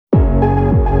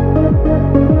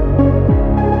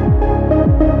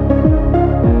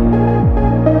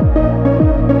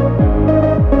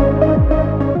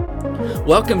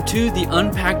Welcome to the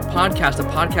Unpacked Podcast, a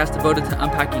podcast devoted to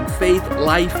unpacking faith,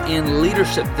 life, and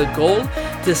leadership. The goal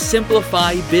to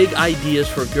simplify big ideas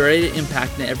for greater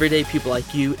impact in everyday people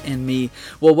like you and me.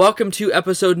 Well, welcome to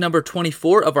episode number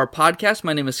 24 of our podcast.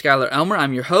 My name is Skylar Elmer.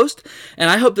 I'm your host, and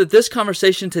I hope that this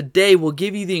conversation today will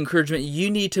give you the encouragement you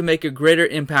need to make a greater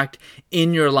impact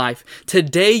in your life.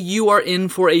 Today, you are in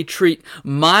for a treat.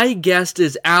 My guest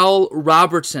is Al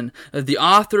Robertson, the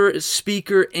author,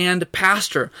 speaker, and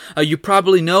pastor. You probably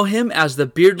know him as the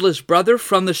beardless brother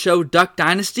from the show Duck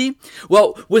Dynasty.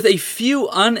 Well, with a few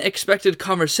unexpected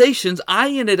conversations,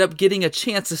 I ended up getting a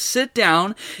chance to sit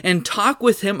down and talk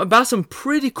with him about some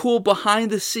pretty cool behind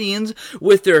the scenes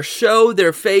with their show,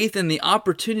 their faith, and the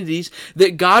opportunities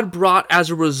that God brought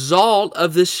as a result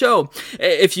of this show.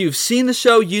 If you've seen the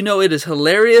show, you know it is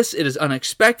hilarious, it is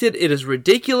unexpected, it is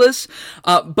ridiculous,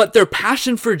 but their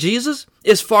passion for Jesus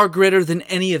is far greater than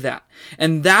any of that.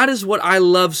 And that is what I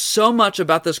love so much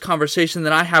about this conversation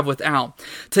that I have with Al.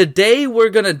 Today, we're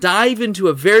going to dive into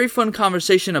a very fun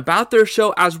conversation about their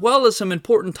show, as well as some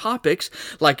important topics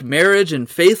like marriage and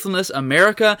faithfulness,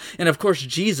 America, and of course,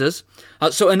 Jesus.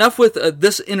 So enough with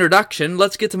this introduction.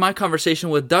 Let's get to my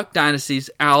conversation with Duck Dynasty's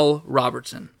Al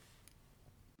Robertson.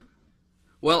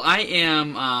 Well, I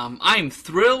am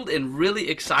thrilled and really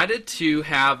excited to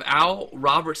have Al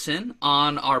Robertson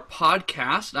on our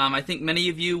podcast. I think many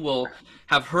of you will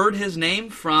have heard his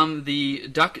name from the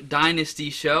Duck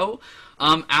Dynasty show.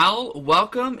 Al,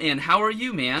 welcome, and how are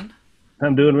you, man?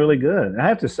 I'm doing really good. I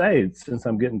have to say, since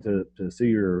I'm getting to see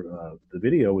your the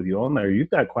video with you on there, you've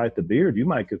got quite the beard. You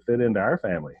might could fit into our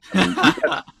family. I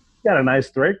mean, you got a nice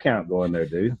thread count going there,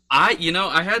 dude. I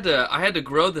had to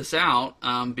grow this out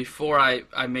before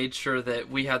I made sure that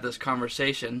we had this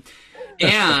conversation.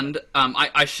 And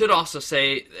I should also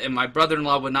say, and my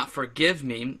brother-in-law would not forgive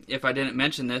me if I didn't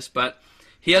mention this, but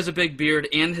he has a big beard,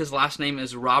 and his last name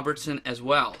is Robertson as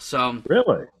well. So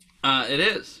really, it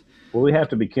is. Well, we have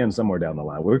to be kin somewhere down the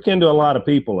line. We're kin to a lot of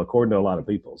people, according to a lot of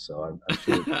people. So I'm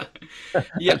sure,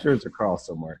 yeah. I'm sure it's a cross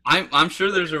somewhere. I'm sure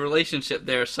there's a relationship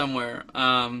there somewhere.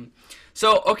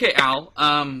 So, okay, Al,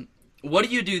 what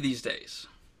do you do these days?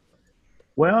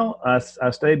 Well, I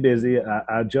stay busy.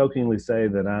 I jokingly say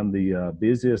that I'm the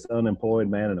busiest unemployed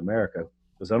man in America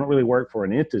because I don't really work for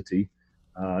an entity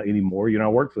anymore. I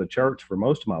worked for the church for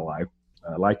most of my life,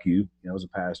 like you, as a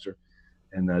pastor,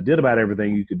 and did about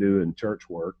everything you could do in church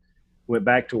work. Went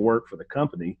back to work for the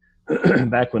company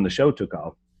back when the show took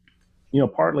off,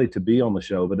 partly to be on the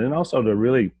show, but then also to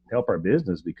really help our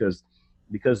business because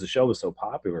the show was so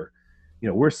popular.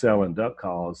 We're selling duck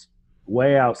calls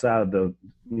way outside of the,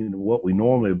 what we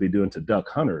normally would be doing to duck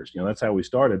hunters. That's how we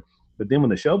started. But then when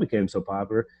the show became so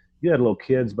popular, you had little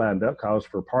kids buying duck calls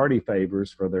for party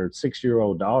favors for their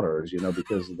 6-year-old daughters,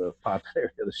 because of the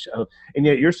popularity of the show. And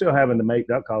yet you're still having to make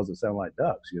duck calls that sound like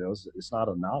ducks. It's not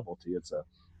a novelty.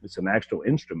 It's an actual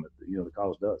instrument that, that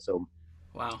calls ducks. So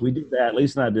wow. We did that.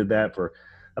 Lisa and I did that for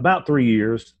about 3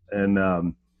 years. And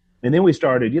then we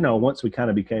started, once we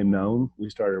kind of became known, we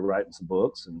started writing some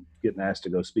books and getting asked to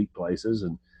go speak places.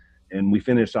 And we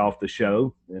finished off the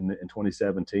show in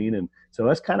 2017. And so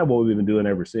that's kind of what we've been doing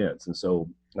ever since. And so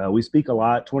we speak a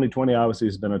lot. 2020 obviously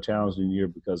has been a challenging year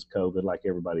because of COVID, like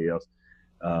everybody else.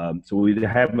 So we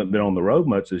haven't been on the road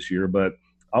much this year. But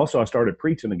also I started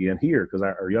preaching again here because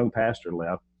our young pastor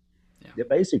left. Yeah.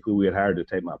 Basically, we had hired to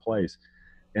take my place.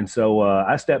 And so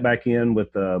I stepped back in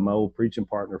with my old preaching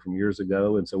partner from years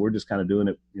ago. And so we're just kind of doing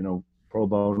it, pro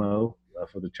bono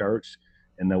for the church.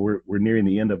 And we're nearing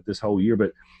the end of this whole year.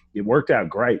 But it worked out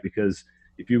great because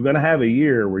if you're going to have a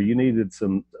year where you needed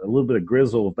a little bit of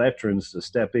grizzled veterans to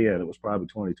step in, it was probably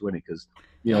 2020 because,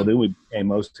 then we became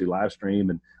mostly live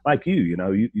stream. And like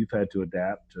you've had to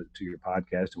adapt to your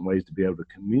podcast and ways to be able to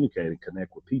communicate and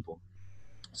connect with people.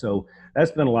 So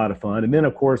that's been a lot of fun. And then,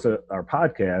 of course, our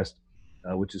podcast,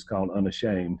 which is called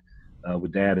Unashamed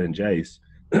with Dad and Jace,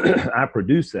 I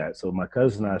produce that. So my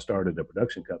cousin and I started a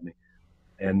production company.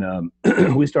 And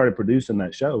we started producing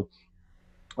that show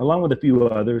along with a few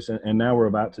others. And now we're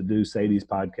about to do Sadie's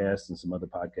podcast and some other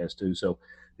podcasts too. So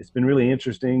it's been really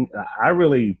interesting.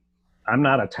 I'm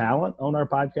not a talent on our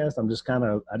podcast. I just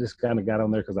kind of got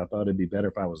on there because I thought it'd be better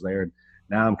if I was there. And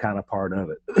now I'm kind of part of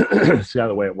it. See how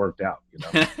the way it worked out,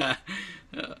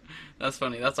 That's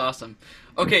funny. That's awesome.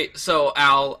 Okay, so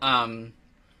Al,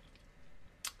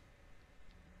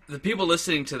 the people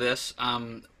listening to this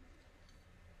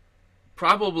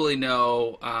probably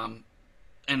know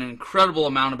an incredible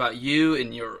amount about you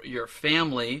and your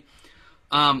family.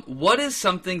 What is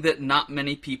something that not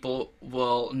many people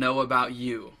will know about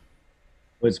you?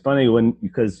 Well, it's funny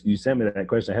because you sent me that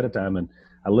question ahead of time, and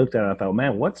I looked at it, I thought,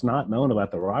 man, what's not known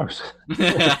about the Robertson?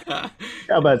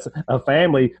 About a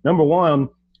family. Number one,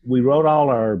 we wrote all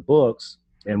our books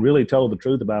and really told the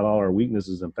truth about all our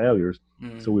weaknesses and failures.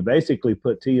 So we basically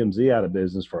put TMZ out of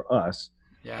business for us.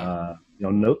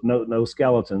 No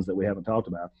skeletons that we haven't talked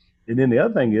about. And then the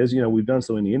other thing is, we've done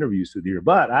so many interviews through the year,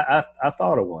 but I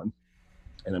thought of one,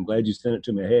 and I'm glad you sent it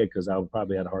to me ahead, because I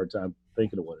probably had a hard time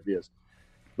thinking of what it is.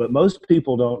 But most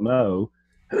people don't know.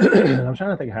 I'm trying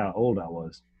to think how old I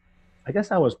was. I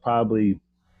guess I was probably,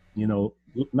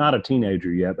 not a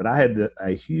teenager yet, but I had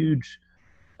a huge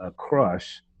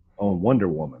crush on Wonder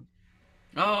Woman.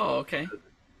 Oh, okay.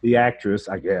 The actress,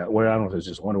 I guess. Well, I don't know if it's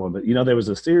just Wonder Woman, but there was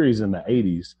a series in the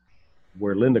 '80s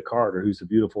where Linda Carter, who's a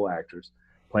beautiful actress,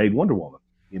 played Wonder Woman.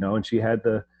 And she had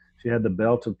the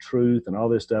belt of truth and all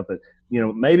this stuff. But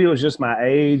maybe it was just my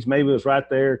age, maybe it was right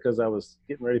there because I was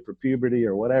getting ready for puberty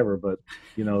or whatever. But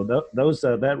those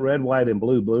that red, white, and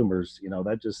blue bloomers,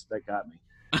 that got me.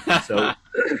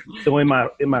 So in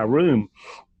my room,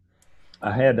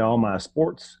 I had all my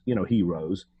sports,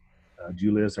 heroes,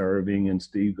 Julius Erving and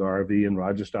Steve Garvey and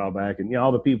Roger Staubach and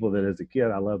all the people that as a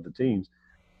kid I loved the teams.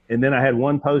 And then I had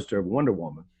one poster of Wonder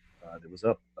Woman that was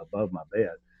up above my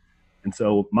bed. And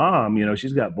so Mom,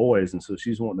 she's got boys, and so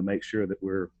she's wanting to make sure that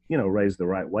we're, raised the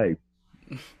right way.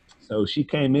 So she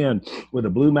came in with a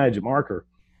blue magic marker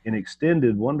and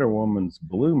extended Wonder Woman's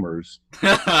bloomers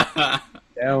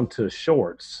down to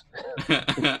shorts.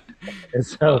 And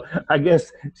so I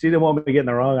guess she didn't want me to get in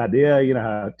the wrong idea,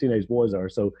 how teenage boys are.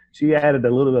 So she added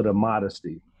a little bit of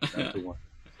modesty to one.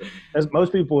 As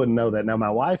most people wouldn't know that. Now my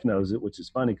wife knows it, which is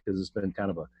funny because it's been kind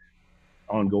of a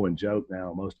ongoing joke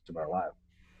now most of our life.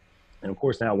 And of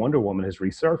course now Wonder Woman has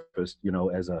resurfaced,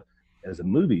 as a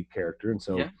movie character. And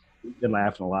so we've been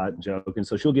laughing a lot and joking.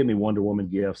 So she'll give me Wonder Woman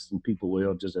gifts, and people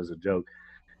will, just as a joke.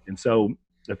 And so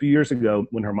a few years ago,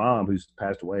 when her mom, who's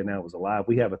passed away now, was alive,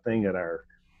 we have a thing at our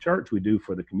church we do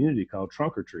for the community called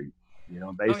Trunk or Treat.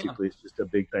 Basically it's just a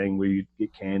big thing where you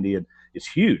get candy, and it's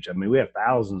huge. I mean, we have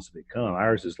thousands that come.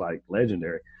 Ours is like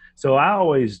legendary. So I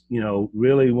always,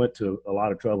 really went to a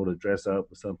lot of trouble to dress up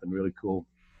with something really cool.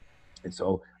 And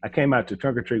so I came out to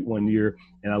Trunk or Treat one year,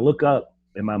 and I look up,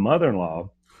 and my mother-in-law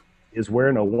is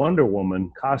wearing a Wonder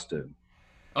Woman costume.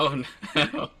 Oh,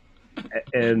 no.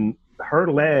 And her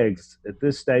legs at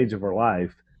this stage of her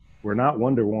life were not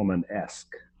Wonder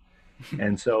Woman-esque.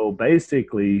 And so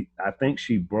basically, I think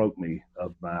she broke me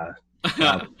of my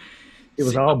it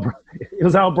was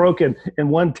all broken in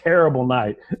one terrible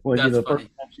night when the first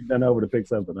time she'd been over to pick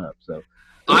something up. So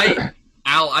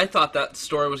Al, I thought that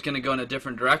story was going to go in a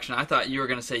different direction. I thought you were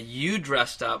going to say you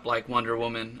dressed up like Wonder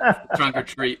Woman, Trunk or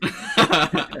Treat.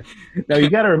 Now, you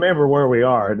got to remember where we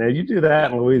are. Now, you do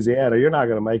that in Louisiana, you're not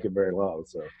going to make it very long.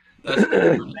 So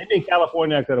maybe in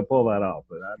California I could have pulled that off.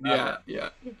 But yeah.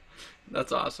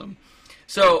 That's awesome.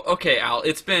 So, okay, Al,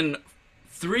 it's been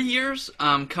 3 years,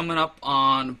 coming up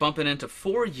on bumping into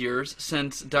 4 years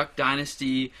since Duck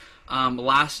Dynasty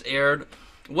last aired.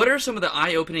 What are some of the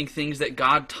eye-opening things that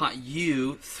God taught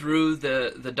you through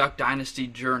the Duck Dynasty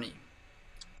journey?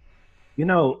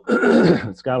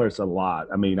 Skylar, it's a lot.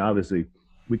 I mean, obviously,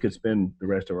 we could spend the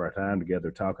rest of our time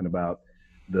together talking about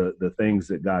the things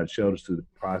that God showed us through the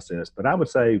process. But I would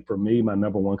say, for me, my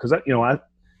number one, because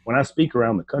when I speak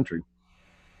around the country,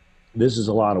 this is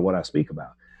a lot of what I speak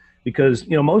about. Because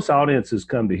most audiences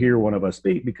come to hear one of us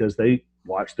speak because they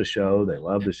watch the show, they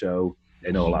love the show,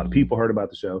 they know a lot of people heard about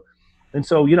the show. And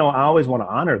so, I always want to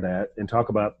honor that and talk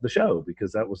about the show,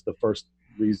 because that was the first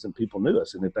reason people knew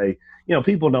us. And if they,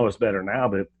 people know us better now,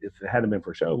 but if it hadn't been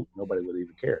for a show, nobody would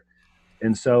even care.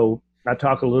 And so I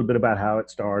talk a little bit about how it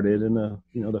started and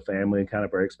the family and kind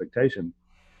of our expectation.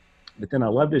 But then I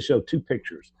love to show two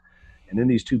pictures. And in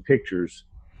these two pictures,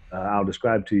 I'll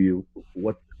describe to you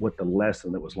what the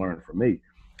lesson that was learned for me.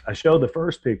 I showed the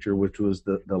first picture, which was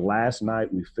the last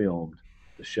night we filmed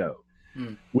the show.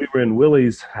 We were in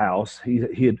Willie's house. He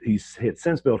had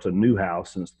since built a new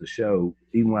house since the show,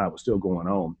 even while it was still going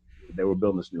on. They were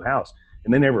building this new house,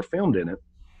 and they never filmed in it.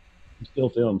 They still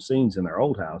filmed scenes in their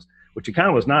old house, which it kind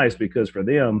of was nice because for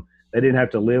them, they didn't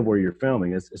have to live where you're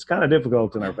filming. It's kind of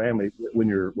difficult in our family when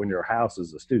your house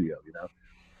is a studio,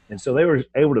 And so they were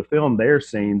able to film their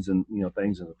scenes and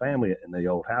things in the family in the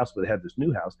old house, but they had this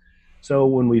new house. So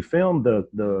when we filmed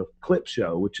the clip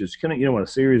show, which is kind of when a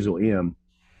series will end,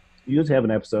 you usually have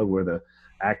an episode where the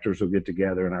actors will get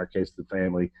together, in our case the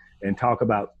family, and talk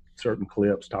about certain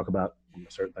clips, talk about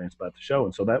certain things about the show.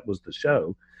 And so that was the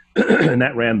show, and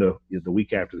that ran the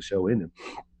week after the show ended.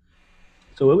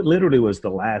 So it literally was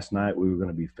the last night we were going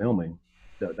to be filming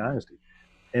Duck Dynasty.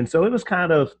 And so it was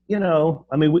kind of,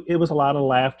 I mean, it was a lot of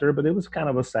laughter, but it was kind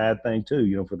of a sad thing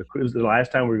too, for the crew. It was the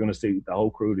last time we were going to see the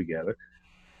whole crew together.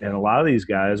 And a lot of these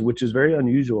guys, which is very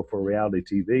unusual for reality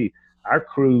TV, our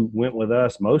crew went with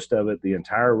us most of it, the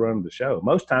entire run of the show.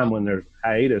 Most time when there's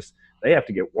hiatus, they have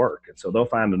to get work. And so they'll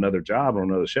find another job or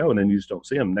another show, and then you just don't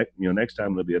see them. Next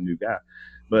time there'll be a new guy.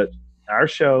 But our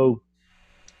show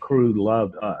crew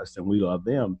loved us and we loved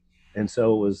them. And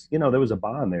so it was, there was a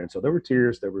bond there. And so there were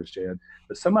tears that were shed,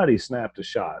 but somebody snapped a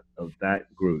shot of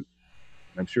that group.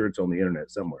 I'm sure it's on the internet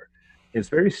somewhere. It's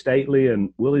very stately,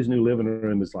 and Willie's new living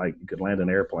room is like you could land an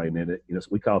airplane in it. So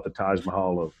we call it the Taj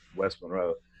Mahal of West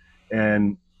Monroe.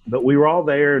 But we were all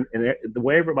there, and the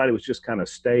way everybody was just kind of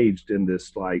staged in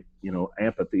this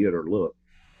amphitheater look.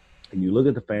 And you look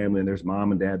at the family, and there's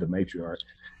mom and dad, the matriarch.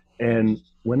 And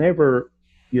whenever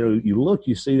you look,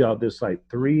 you see all this like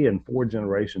 3 and 4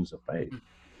 generations of faith,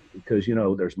 because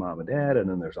there's mom and dad, and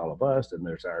then there's all of us, and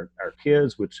there's our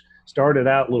kids, which started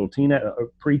out little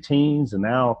pre-teens, and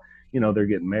now they're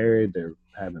getting married, they're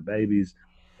having babies.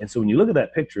 And so when you look at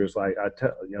that picture, it's like I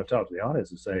talk to the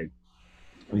audience and say,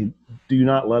 I mean, do you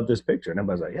not love this picture? And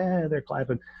everybody's like, yeah, they're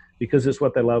clapping, because it's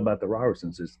what they love about the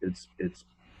Robertsons. It's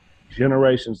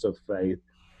generations of faith.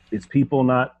 It's people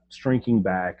not shrinking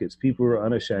back. It's people who are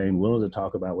unashamed, willing to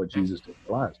talk about what Jesus did in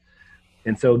their lives.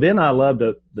 And so then I love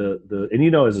the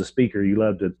and as a speaker, you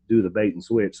love to do the bait and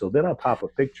switch. So then I pop a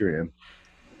picture in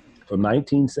from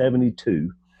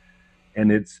 1972,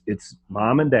 and it's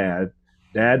mom and dad.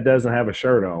 Dad doesn't have a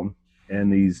shirt on,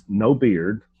 and he's no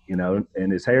beard,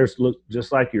 and his hair looks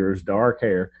just like yours, dark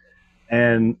hair.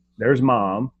 And there's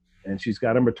mom, and she's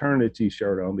got a maternity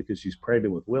shirt on because she's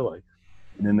pregnant with Willie.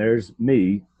 And then there's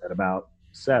me at about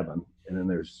 7, and then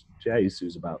there's Jace,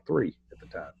 who's about 3 at the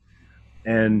time.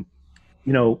 And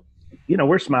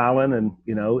we're smiling, and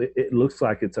it looks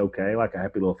like it's okay, like a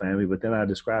happy little family. But then I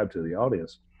described to the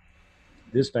audience,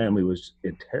 this family was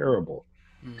a terrible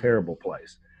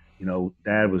place.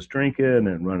 Dad was drinking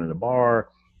and running a bar,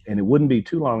 and it wouldn't be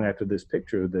too long after this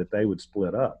picture that they would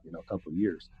split up, a couple of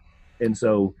years. And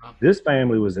so this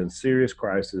family was in serious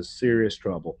crisis, serious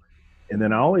trouble. And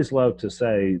then I always love to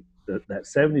say that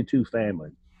 72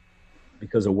 family,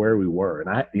 because of where we were,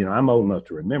 and I'm old enough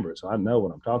to remember it, so I know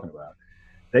what I'm talking about.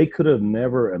 They could have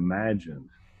never imagined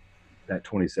that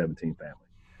 2017 family.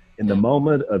 In the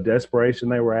moment of desperation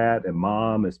they were at, and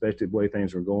mom, especially the way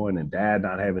things were going, and dad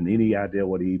not having any idea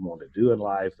what he even wanted to do in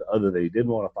life, other than he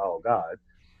didn't want to follow God,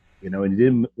 and he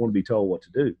didn't want to be told what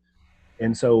to do.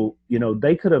 And so,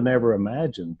 they could have never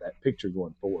imagined that picture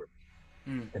going forward.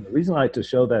 And the reason I like to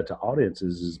show that to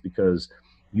audiences is because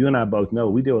you and I both know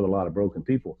we deal with a lot of broken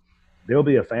people. There'll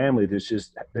be a family that's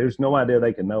just, there's no idea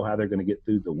they can know how they're going to get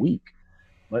through the week,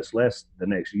 much less the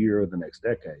next year or the next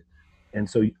decade. And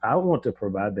so I want to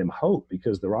provide them hope,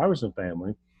 because the Robertson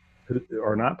family who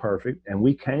are not perfect, and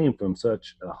we came from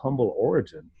such a humble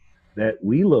origin that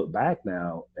we look back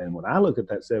now, and when I look at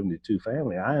that 72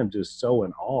 family, I am just so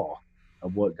in awe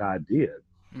of what God did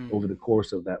over the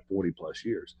course of that 40 plus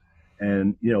years.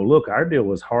 And, look, our deal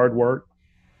was hard work.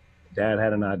 Dad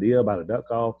had an idea about a duck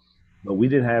call, but we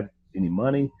didn't have any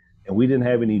money, and we didn't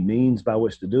have any means by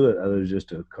which to do it other than just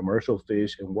to commercial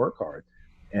fish and work hard.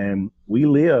 And we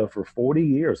lived for 40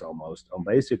 years almost on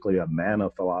basically a manna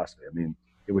philosophy. I mean,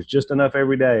 it was just enough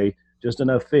every day, just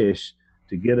enough fish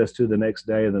to get us to the next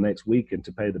day or the next week and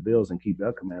to pay the bills and keep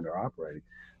Duck Commander operating.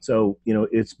 So,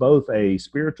 it's both a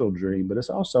spiritual dream, but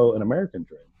it's also an American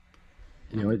dream.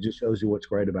 It just shows you what's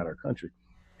great about our country.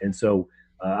 And so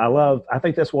I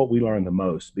think that's what we learned the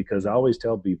most, because I always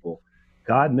tell people,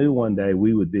 God knew one day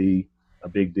we would be a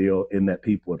big deal, in that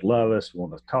people would love us,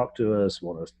 want to talk to us,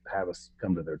 want to have us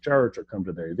come to their church or come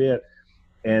to their event.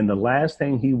 And the last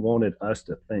thing he wanted us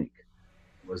to think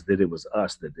was that it was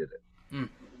us that did it.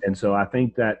 And so I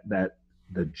think that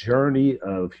the journey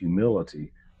of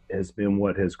humility has been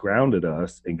what has grounded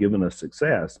us and given us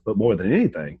success. But more than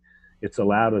anything, it's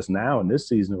allowed us now in this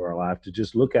season of our life to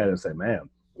just look at it and say, man,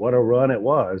 what a run it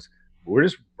was. We're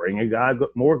just bringing God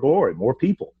more glory, more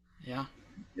people. Yeah.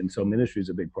 And so ministry is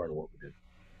a big part of what we do.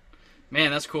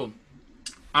 Man, that's cool.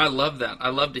 I love that. I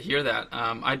love to hear that.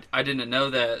 I didn't know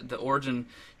that the origin,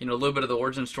 a little bit of the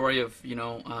origin story of,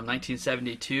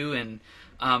 1972. And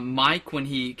Mike, when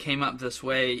he came up this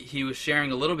way, he was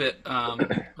sharing a little bit about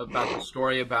the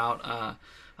story about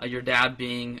your dad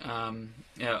being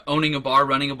owning a bar,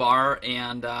 running a bar,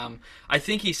 and I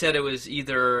think he said it was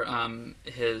either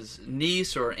his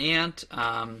niece or aunt.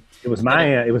 It was my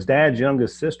aunt. It was Dad's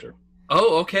youngest sister.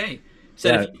 Oh, okay.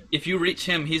 Said if you reach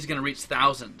him, he's going to reach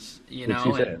thousands. She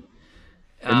said.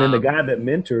 And then the guy that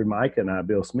mentored Mike and I,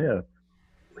 Bill Smith,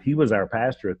 he was our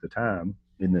pastor at the time,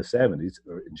 in the 70s,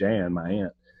 or Jan, my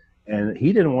aunt, and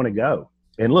he didn't want to go.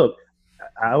 And look,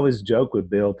 I always joke with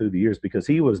Bill through the years because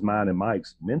he was mine and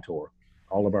Mike's mentor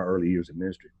all of our early years in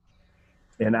ministry.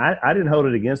 And I didn't hold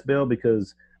it against Bill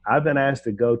because I've been asked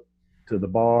to go to the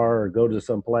bar or go to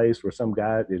some place where some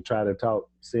guy and try to talk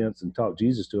sense and talk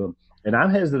Jesus to him. And I'm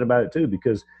hesitant about it too,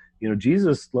 because, you know,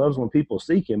 Jesus loves when people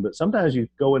seek him, but sometimes you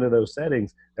go into those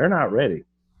settings, they're not ready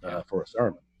for a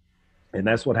sermon. And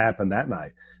that's what happened that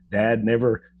night. Dad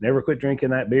never quit drinking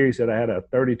that beer. He said, I had a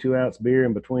 32-ounce beer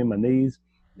in between my knees.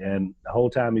 And the whole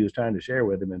time he was trying to share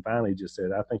with him, and finally just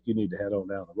said, I think you need to head on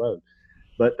down the road.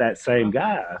 But that same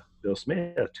guy, Bill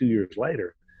Smith, 2 years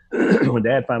later, when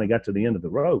Dad finally got to the end of the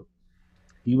road,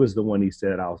 he was the one he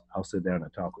said, I'll sit down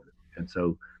and talk with him. And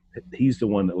so he's the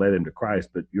one that led him to Christ.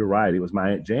 But you're right. It was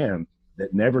my Aunt Jan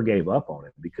that never gave up on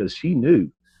him because she knew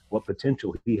what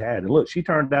potential he had. And look, she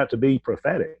turned out to be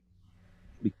prophetic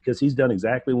because he's done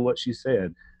exactly what she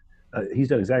said. He's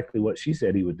done exactly what she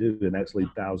said he would do, and that's lead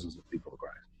thousands of people to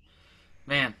Christ.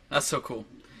 Man, that's so cool.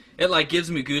 It like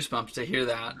gives me goosebumps to hear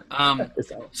that.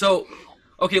 So,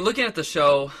 okay, looking at the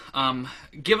show,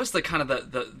 give us the kind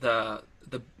of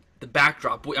the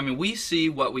backdrop. I mean, we see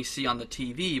what we see on the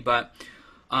TV, but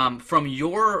from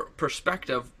your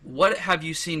perspective, what have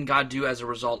you seen God do as a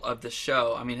result of the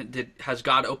show? I mean, has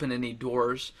God opened any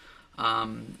doors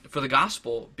for the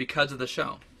gospel because of the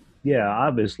show? Yeah,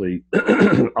 obviously,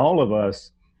 all of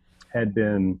us had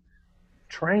been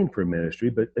trained for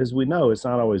ministry, but as we know, it's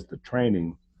not always the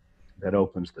training that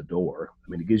opens the door. I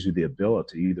mean, it gives you the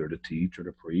ability either to teach or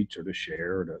to preach or to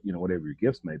share or to, you know, whatever your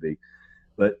gifts may be.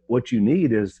 But what you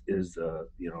need is you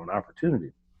know, an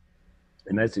opportunity.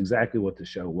 And that's exactly what the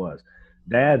show was.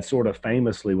 Dad sort of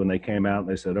famously, when they came out and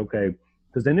they said, okay,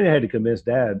 because they knew they had to convince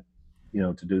Dad, you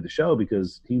know, to do the show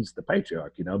because he's the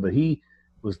patriarch, you know, but he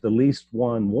was the least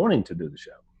one wanting to do the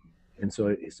show. And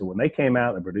so when they came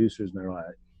out, the producers, and they're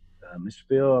like, Mr.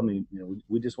 Phil, I mean, you know,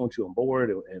 we just want you on board.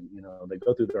 And, you know, they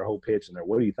go through their whole pitch and they're,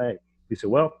 what do you think? He said,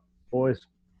 well, boys,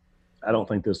 I don't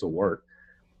think this will work.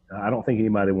 I don't think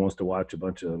anybody wants to watch a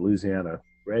bunch of Louisiana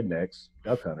rednecks,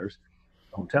 duck hunters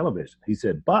on television. He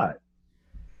said, but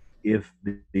if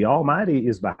the Almighty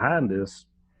is behind this,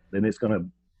 then it's going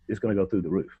to go through the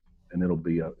roof and it'll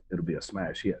be a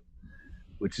smash hit,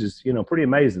 which is, you know, pretty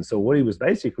amazing. So what he was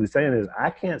basically saying is, I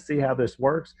can't see how this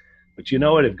works, but you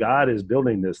know what, if God is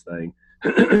building this thing,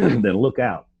 then look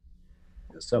out.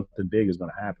 Something big is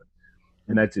going to happen.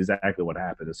 And that's exactly what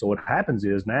happened. And so what happens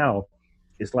is now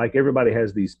it's like everybody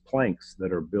has these planks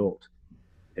that are built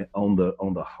on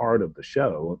the heart of the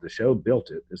show. The show built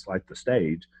it. It's like the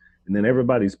stage. And then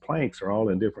everybody's planks are all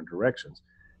in different directions.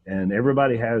 And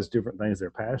everybody has different things they're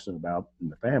passionate about in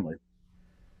the family.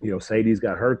 You know, Sadie's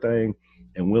got her thing,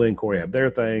 and Willie and Corey have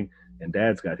their thing, and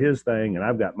Dad's got his thing, and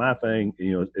I've got my thing.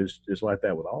 You know, it's like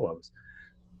that with all of us.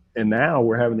 And now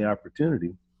we're having the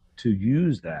opportunity to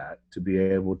use that to be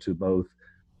able to both,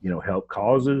 you know, help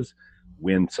causes,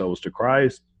 win souls to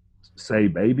Christ,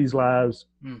 save babies' lives,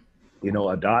 you know,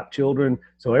 adopt children.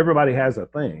 So everybody has a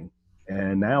thing,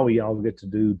 and now we all get to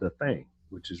do the thing,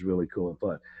 which is really cool and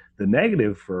fun. The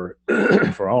negative for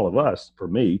for all of us, for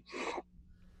me,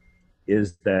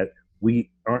 is that we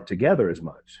aren't together as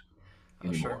much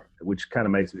anymore, which kind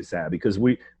of makes me sad because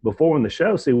before in the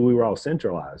show, see, we were all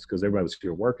centralized because everybody was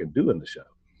here working, doing the show.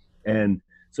 And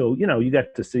so, you know, you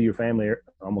got to see your family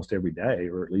almost every day,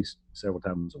 or at least several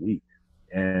times a week.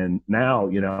 And now,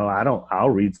 you know, I'll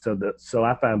read. So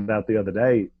I found out the other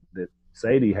day that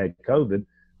Sadie had COVID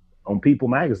on People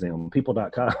magazine, on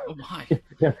people.com. Oh my.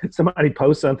 Somebody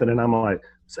posts something and I'm like,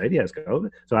 Sadie has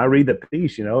COVID. So I read the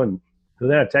piece, you know, and so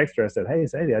then I text her, I said, hey,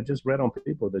 Sadie, I just read on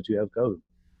People that you have COVID.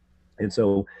 And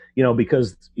so, you know,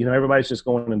 because, you know, everybody's just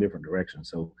going in different directions.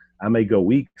 So I may go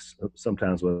weeks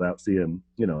sometimes without seeing,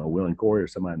 you know, Will and Corey or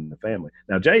somebody in the family.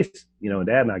 Now, Jace, you know, and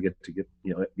Dad and I get, you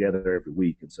know, together every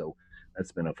week. And so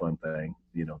that's been a fun thing,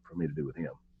 you know, for me to do with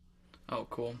him. Oh,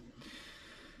 cool.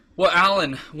 Well,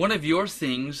 Alan, one of your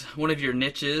things, one of your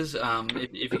niches,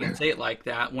 if you can say it like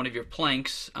that, one of your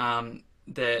planks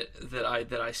that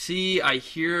I see, I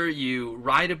hear you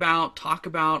write about, talk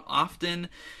about often,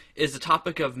 is the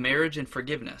topic of marriage and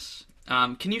forgiveness.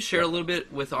 Can you share a little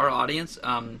bit with our audience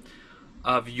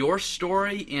of your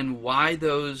story and why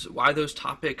those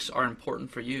topics are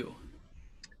important for you?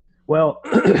 Well,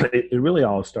 it really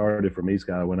all started for me,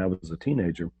 Scott, when I was a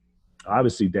teenager.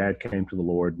 Obviously, Dad came to the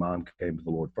Lord, Mom came to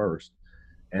the Lord first,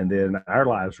 and then our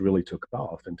lives really took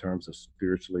off in terms of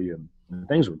spiritually, and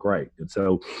things were great. And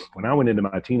so when I went into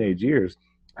my teenage years,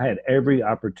 I had every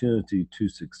opportunity to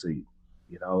succeed,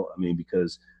 you know, I mean,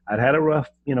 because I'd had a rough,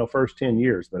 you know, first 10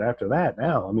 years, but after that,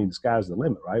 now, I mean, the sky's the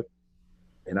limit, right?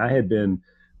 And I had been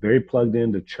very plugged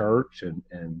into church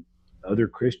and other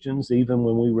Christians, even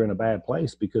when we were in a bad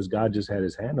place, because God just had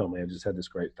his hand on me. I just had this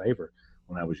great favor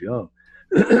when I was young.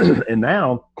 And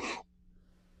now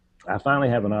I finally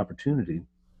have an opportunity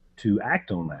to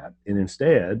act on that. And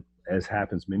instead, as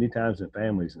happens many times in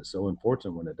families, and it's so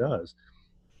unfortunate when it does,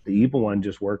 the evil one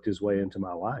just worked his way into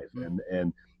my life.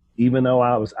 And even though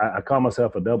I call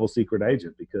myself a double secret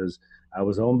agent, because I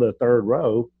was on the third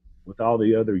row with all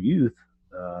the other youth,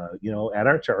 at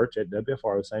our church at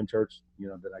WFR, the same church,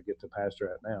 that I get to pastor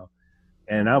at now.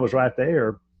 And I was right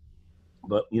there.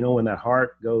 But, when that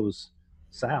heart goes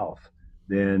south,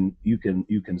 then you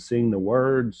can sing the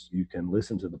words, you can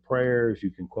listen to the prayers,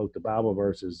 you can quote the Bible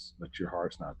verses, but your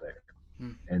heart's not there.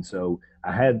 And so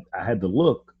I had the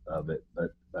look of it,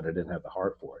 but I didn't have the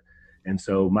heart for it. And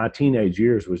so my teenage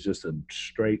years was just a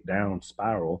straight down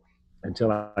spiral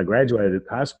until I graduated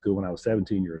high school when I was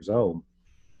 17 years old.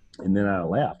 And then I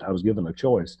left. I was given a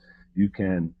choice. You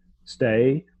can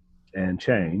stay and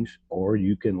change, or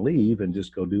you can leave and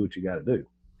just go do what you got to do.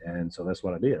 And so that's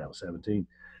what I did. I was 17.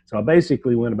 So I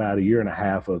basically went about a year and a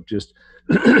half of just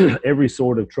every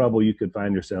sort of trouble you could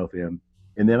find yourself in.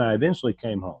 And then I eventually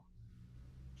came home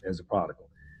as a prodigal.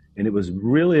 And it was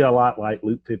really a lot like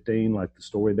Luke 15, like the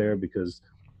story there, because,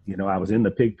 I was in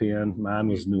the pig pen. Mine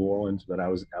was New Orleans, but I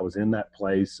was in that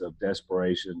place of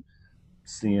desperation,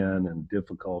 sin, and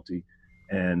difficulty.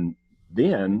 And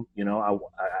then, I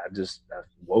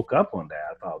woke up one day.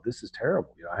 I thought, this is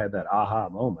terrible. I had that aha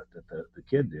moment that the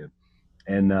kid did.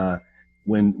 And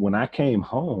when I came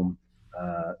home,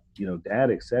 Dad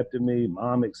accepted me,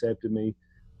 Mom accepted me.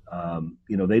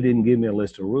 They didn't give me a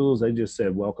list of rules. They just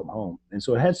said, welcome home. And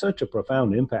so it had such a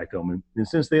profound impact on me. And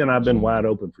since then, I've been wide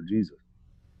open for Jesus.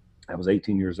 I was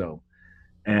 18 years old.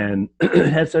 And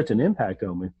it had such an impact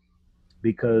on me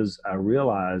because I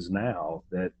realize now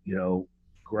that,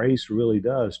 grace really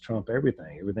does trump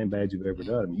everything bad you've ever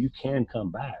done. You can come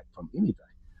back from anything,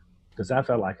 because I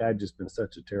felt like I'd just been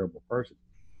such a terrible person.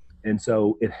 And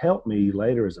so it helped me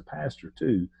later as a pastor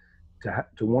too,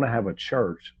 to want to have a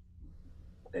church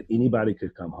that anybody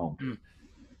could come home to,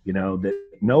 that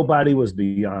nobody was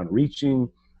beyond reaching,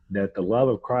 that the love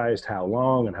of Christ, how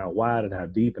long and how wide and how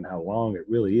deep and how long it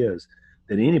really is,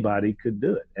 that anybody could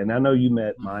do it. And I know you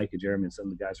met Mike and Jeremy and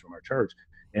some of the guys from our church,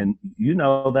 and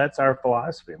that's our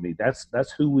philosophy. I mean,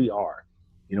 that's who we are.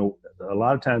 A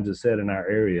lot of times it's said in our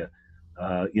area,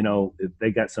 if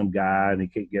they got some guy and he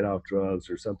can't get off drugs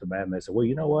or something bad, and they say, well,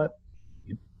 you know what?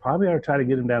 You probably ought to try to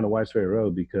get him down to Whites Ferry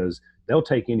Road, because they'll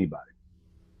take anybody.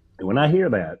 And when I hear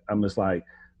that, I'm just like,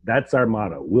 that's our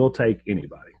motto. We'll take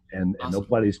anybody. And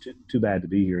nobody's too bad to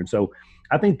be here. And so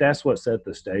I think that's what set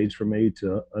the stage for me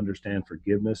to understand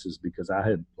forgiveness, is because I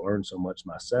had learned so much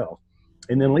myself.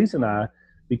 And then Lisa and I,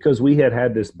 because we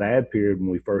had this bad period when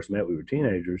we first met, we were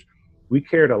teenagers, we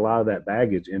carried a lot of that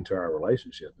baggage into our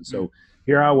relationship. And so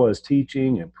here I was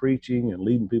teaching and preaching and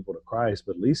leading people to Christ,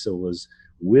 but Lisa was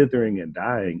withering and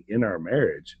dying in our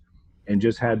marriage and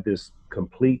just had this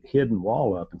complete hidden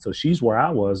wall up. And so she's where I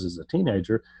was as a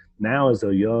teenager, now as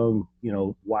a young,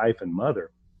 wife and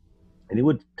mother. And it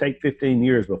would take 15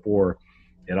 years before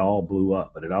it all blew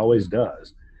up, but it always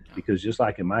does. Because just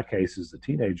like in my case as a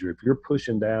teenager, if you're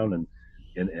pushing down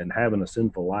and having a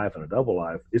sinful life and a double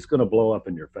life, it's going to blow up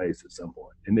in your face at some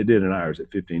point. And it did in ours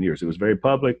at 15 years. It was very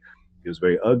public. It was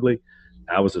very ugly.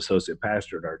 I was associate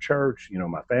pastor at our church.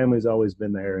 My family's always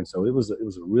been there. And so it was a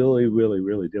really, really,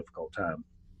 really difficult time.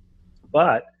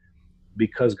 But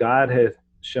because God had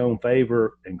shown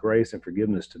favor and grace and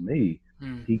forgiveness to me,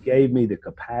 he gave me the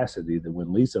capacity that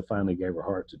when Lisa finally gave her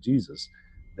heart to Jesus,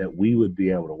 that we would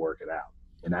be able to work it out.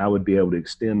 And I would be able to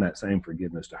extend that same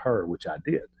forgiveness to her, which I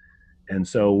did. And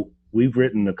so we've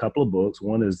written a couple of books.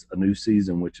 One is A New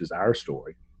Season, which is our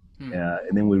story.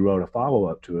 And then we wrote a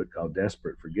follow-up to it called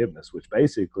Desperate Forgiveness, which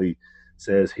basically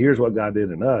says, here's what God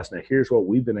did in us. Now, here's what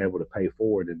we've been able to pay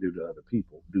forward and do with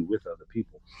other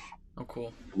people. Oh,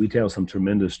 cool. We tell some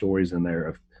tremendous stories in there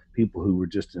of people who were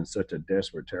just in such a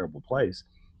desperate, terrible place,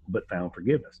 but found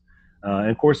forgiveness.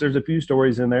 And of course, there's a few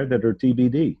stories in there that are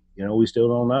TBD. We still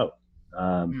don't know.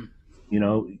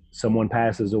 Someone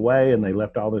passes away and they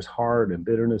left all this heart and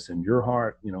bitterness in your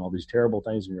heart, all these terrible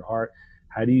things in your heart.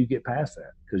 How do you get past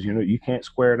that? Because, you can't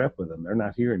square it up with them. They're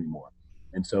not here anymore.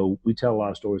 And so we tell a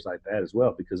lot of stories like that as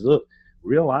well, because look,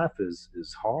 real life is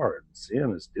hard.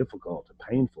 Sin is difficult and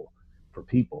painful for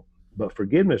people, but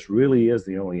forgiveness really is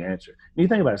the only answer. And you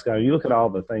think about it, Scott, you look at all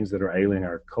the things that are ailing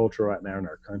our culture right now in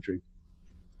our country,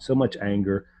 so much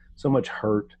anger, so much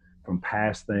hurt from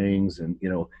past things, and,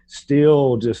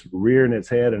 still just rearing its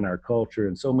head in our culture.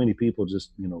 And so many people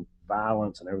just,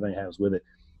 violence and everything happens with it.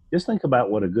 just think about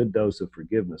what a good dose of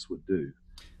forgiveness would do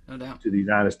No doubt. to the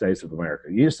United States of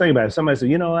America. You just think about it. Somebody said,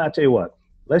 you know, I tell you what,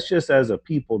 let's just as a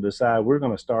people decide we're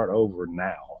going to start over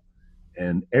now.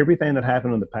 And everything that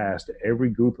happened in the past, to every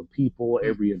group of people, Mm.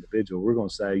 every individual, we're going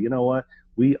to say, you know what,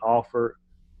 we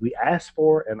ask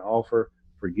for and offer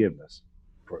forgiveness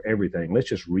for everything. Let's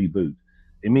just reboot.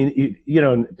 I mean, you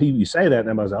know, people, you say that and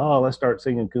everybody's like, oh, let's start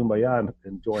singing Kumbaya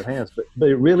and join hands. But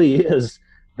it really is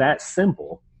that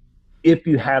simple if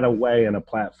you Yeah. had a way and a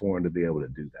platform to be able to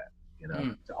do that, you know,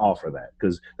 Mm. to offer that,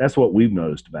 because that's what we've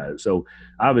noticed about it. So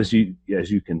obviously, as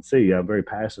you can see, I'm very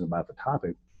passionate about the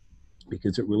topic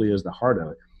because it really is the heart of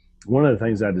it. One of the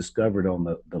things I discovered on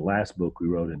the last book we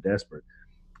wrote in Desperate,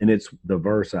 and it's the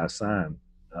verse I sign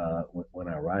when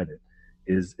I write it,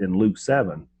 is in Luke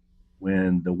 7,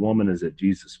 when the woman is at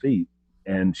Jesus' feet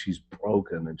and she's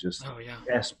broken and just Oh yeah.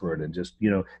 desperate and just, you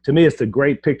know, to me, it's a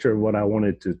great picture of what I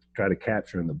wanted to try to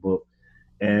capture in the book.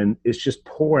 And it's just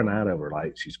pouring out of her,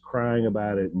 like she's crying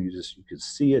about it, and you could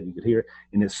see it, you could hear it,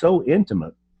 and it's so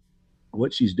intimate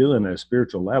what she's doing at a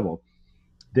spiritual level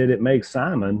that it makes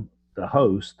Simon, the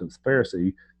host, the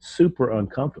Pharisee, super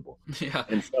uncomfortable. Yeah.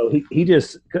 And so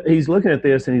he's looking at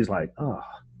this and he's like, oh,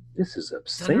 this is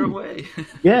Send her obscene. away.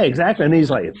 Yeah, exactly. And he's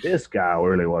like, if this guy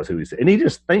really was who he said, and he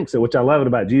just thinks it, which I love it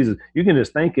about Jesus. You can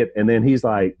just think it, and then he's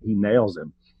like, he nails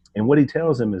him. And what he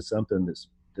tells him is something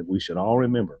that we should all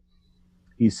remember.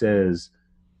 He says,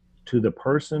 to the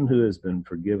person who has been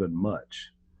forgiven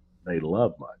much, they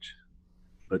love much.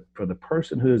 But for the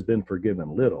person who has been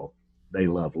forgiven little, they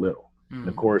love little. And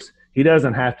of course, he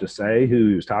doesn't have to say who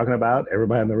he was talking about.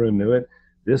 Everybody in the room knew it.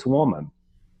 This woman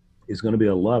is going to be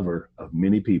a lover of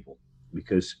many people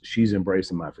because she's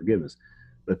embracing my forgiveness.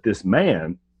 But this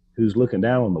man who's looking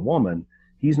down on the woman,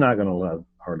 he's not going to love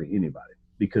hardly anybody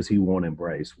because he won't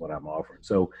embrace what I'm offering.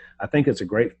 So I think it's a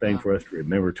great thing for us to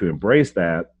remember to embrace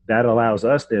that. That allows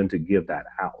us then to give that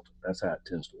out. That's how it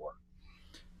tends to work.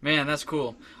 Man, that's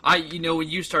cool. When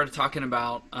you started talking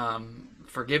about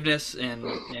forgiveness and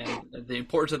the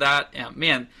importance of that,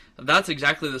 man, that's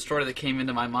exactly the story that came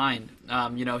into my mind.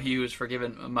 He was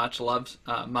forgiven much, loves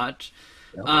much.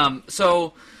 Yep.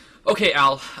 Okay,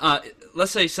 Al,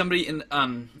 let's say somebody in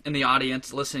the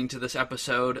audience listening to this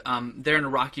episode, they're in a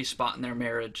rocky spot in their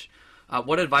marriage.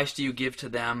 What advice do you give to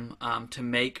them to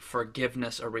make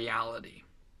forgiveness a reality?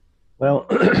 Well,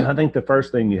 I think the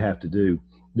first thing you have to do,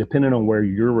 depending on where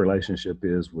your relationship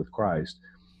is with Christ,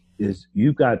 is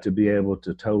you've got to be able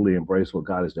to totally embrace what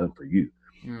God has done for you.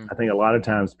 I think a lot of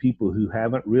times people who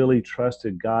haven't really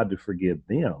trusted God to forgive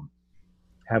them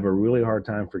have a really hard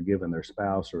time forgiving their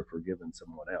spouse or forgiving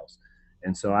someone else.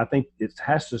 And so I think it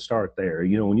has to start there.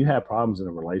 You know, when you have problems in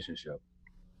a relationship,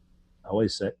 I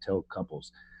always tell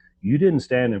couples, you didn't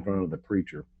stand in front of the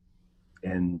preacher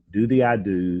and do the I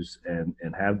do's and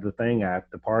have the thing at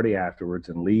the party afterwards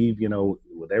and leave, you know,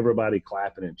 with everybody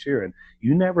clapping and cheering.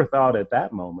 You never thought at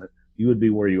that moment you would be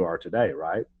where you are today,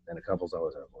 right? And the couples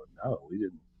always say, well, no,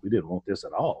 we didn't want this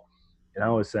at all. And I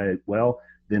always say, well,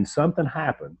 then something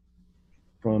happened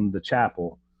from the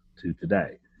chapel to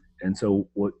today. And so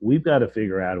what we've got to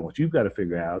figure out and what you've got to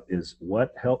figure out is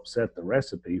what helps set the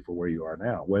recipe for where you are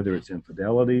now, whether it's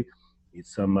infidelity,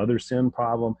 it's some other sin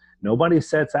problem. Nobody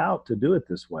sets out to do it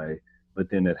this way, but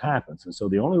then it happens. And so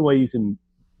the only way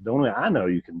I know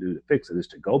you can do to fix it is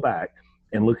to go back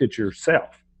and look at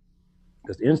yourself.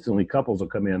 Because instantly couples will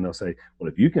come in and they'll say, well,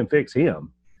 if you can fix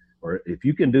him, or if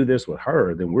you can do this with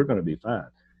her, then we're going to be fine.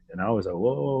 And I always say,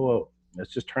 whoa,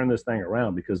 let's just turn this thing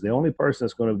around, because the only person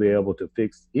that's going to be able to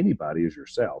fix anybody is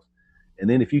yourself. And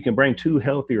then if you can bring two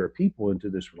healthier people into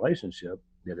this relationship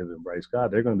that have embraced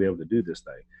God, they're going to be able to do this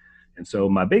thing. And so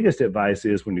my biggest advice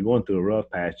is when you're going through a rough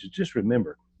patch, just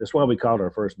remember, that's why we called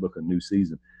our first book A New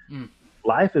Season.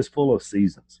 Life is full of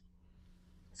seasons.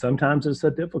 Sometimes it's a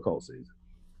difficult season.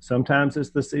 Sometimes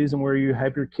it's the season where you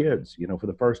have your kids, you know, for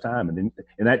the first time. And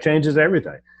that changes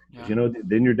everything. Yeah. You know,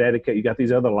 then you're dedicated. You got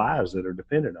these other lives that are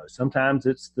dependent on it. Sometimes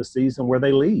it's the season where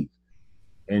they leave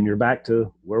and you're back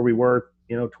to where we were,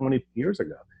 20 years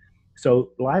ago.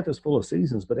 So life is full of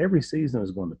seasons, but every season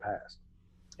is going to pass.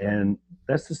 And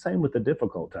that's the same with the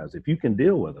difficult times. If you can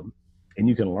deal with them and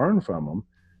you can learn from them,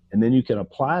 and then you can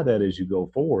apply that as you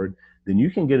go forward, then you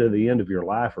can get to the end of your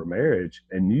life or marriage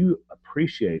and you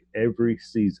appreciate every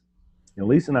season.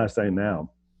 Lisa and I say now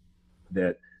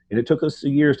that, and it took us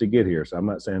years to get here, so I'm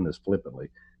not saying this flippantly,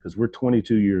 because we're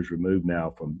 22 years removed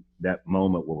now from that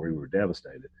moment where we were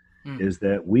devastated, is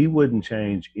that we wouldn't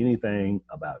change anything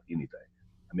about anything.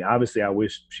 I mean, obviously, I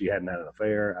wish she hadn't had an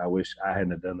affair. I wish I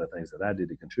hadn't done the things that I did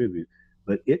to contribute.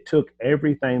 But it took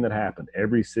everything that happened,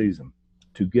 every season,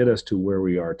 to get us to where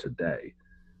we are today.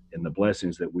 and the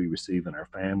blessings that we receive in our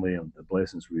family and the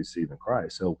blessings we receive in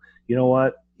Christ. So, you know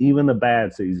what? Even the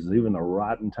bad seasons, even the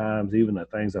rotten times, even the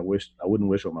things I wouldn't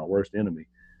wish on my worst enemy,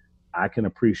 I can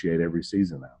appreciate every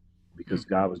season now because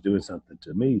God was doing something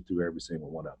to me through every single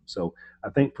one of them. So I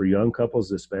think for young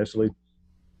couples especially,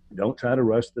 don't try to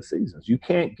rush the seasons. You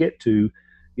can't get to,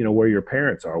 where your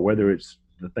parents are, whether it's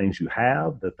the things you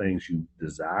have, the things you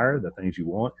desire, the things you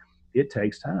want. It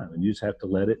takes time, and you just have to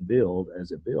let it build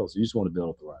as it builds. You just want to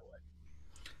build it the right way.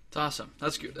 It's awesome.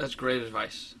 That's good. That's great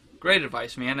advice. Great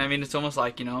advice, man. I mean, it's almost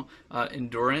like,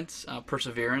 endurance,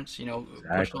 perseverance, Exactly.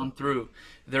 push on through.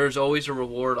 There's always a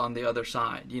reward on the other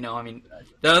side. The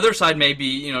other side may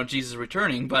be, Jesus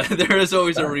returning, but there is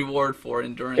always a reward for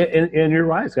endurance. And you're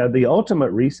right, Scott. The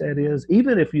ultimate reset is,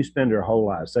 even if you spend your whole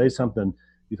life, say something,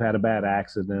 you've had a bad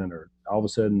accident, or all of a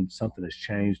sudden something has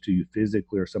changed to you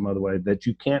physically or some other way that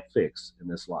you can't fix in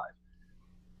this life.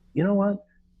 You know what?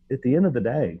 At the end of the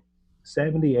day,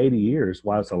 70, 80 years,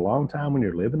 while it's a long time when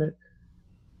you're living it,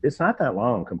 it's not that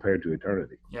long compared to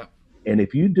eternity. Yeah. And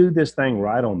if you do this thing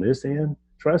right on this end,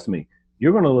 trust me,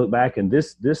 you're going to look back and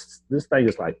this thing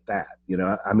is like that.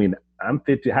 I mean, I'm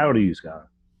 50. How old are you, Scott?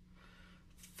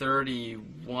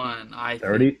 31.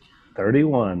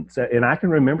 31. So, and I can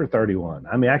remember 31.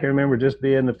 I mean, I can remember just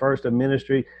being the first of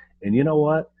ministry. And you know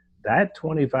what? That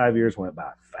 25 years went by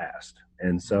fast.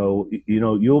 And so,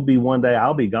 you'll be one day,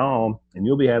 I'll be gone, and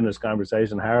you'll be having this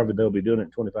conversation, however they'll be doing it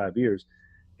in 25 years.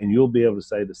 And you'll be able to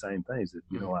say the same things that,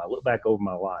 when I look back over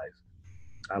my life,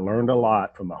 I learned a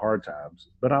lot from the hard times,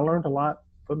 but I learned a lot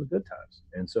from the good times.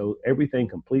 And so everything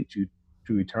completes you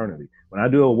to eternity. When I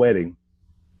do a wedding,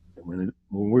 when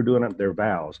we're doing up their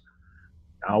vows,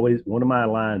 one of my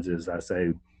lines is, I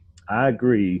say, I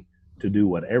agree to do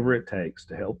whatever it takes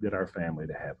to help get our family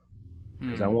to heaven.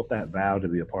 Because I want that vow to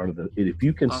be a part of if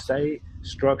you can stay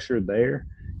structured there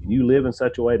and you live in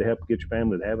such a way to help get your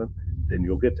family to heaven, then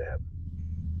you'll get to heaven.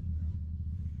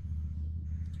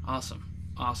 Awesome.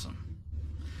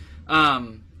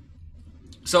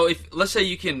 So let's say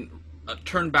you can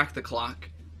turn back the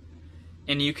clock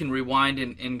and you can rewind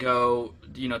and go,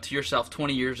 to yourself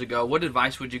 20 years ago, what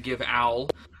advice would you give Al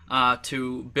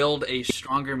to build a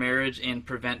stronger marriage and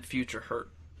prevent future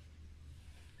hurt?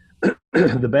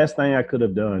 The best thing I could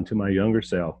have done to my younger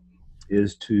self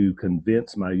is to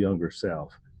convince my younger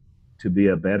self to be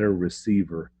a better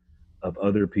receiver of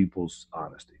other people's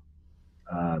honesty.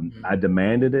 I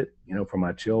demanded it, from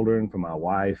my children, from my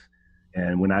wife.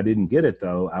 And when I didn't get it,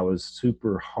 though, I was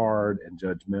super hard and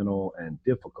judgmental and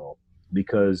difficult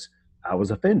because I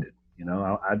was offended.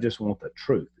 I just want the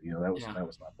truth. That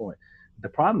was my point. The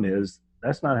problem is,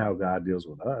 that's not how God deals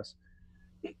with us.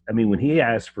 I mean, when he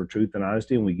asks for truth and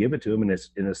honesty and we give it to him and it's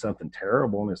something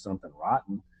terrible and it's something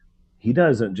rotten, he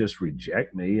doesn't just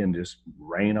reject me and just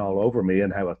rain all over me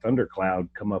and have a thundercloud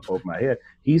come up over my head.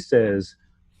 He says,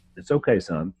 it's okay,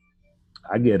 son.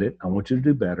 I get it. I want you to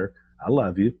do better. I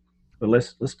love you, but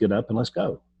let's get up and let's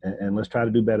go. And let's try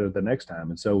to do better the next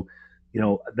time. And so,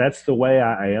 that's the way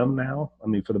I am now. I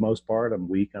mean, for the most part, I'm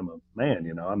weak. I'm a man,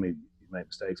 I mean, you make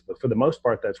mistakes, but for the most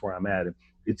part, that's where I'm at.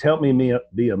 It's helped me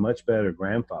be a much better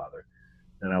grandfather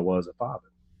than I was a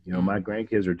father. My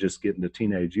grandkids are just getting to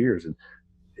teenage years, and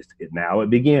now it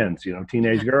begins.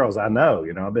 Teenage girls. I know.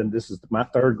 This is my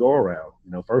third go around.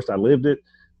 First I lived it,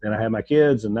 then I had my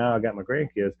kids, and now I got my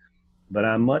grandkids. But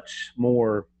I'm much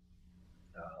more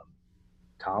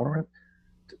tolerant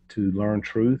to learn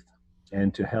truth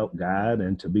and to help guide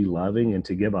and to be loving and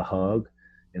to give a hug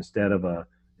instead of a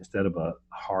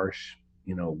harsh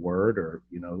word or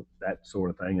that sort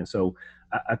of thing. And so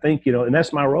I think and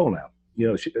that's my role now.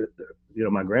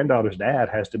 My granddaughter's dad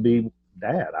has to be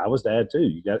dad. I was dad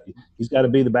too. He's got to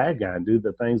be the bad guy and do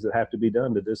the things that have to be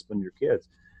done to discipline your kids.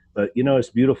 But it's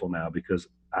beautiful now because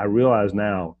I realize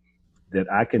now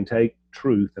that I can take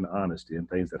truth and honesty and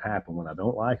things that happen when I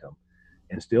don't like them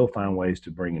and still find ways to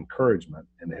bring encouragement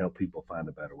and to help people find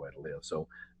a better way to live. So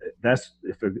that's,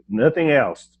 if there's nothing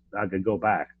else I could go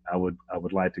back, I would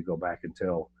like to go back and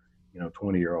tell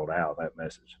 20-year-old Al that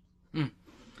message.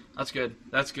 That's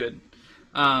good.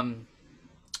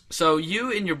 So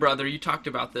you and your brother, you talked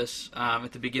about this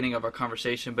at the beginning of our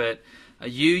conversation, but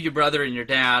you, your brother, and your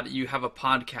dad, you have a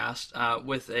podcast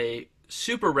with a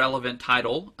super relevant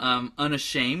title,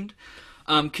 Unashamed.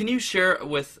 Can you share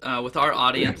with our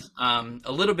audience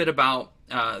a little bit about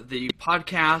the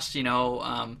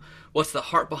podcast? What's the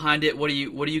heart behind it? What do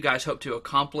you guys hope to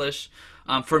accomplish?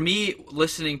 For me,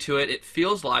 listening to it, it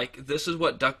feels like this is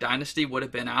what Duck Dynasty would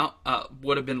have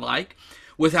been like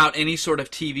without any sort of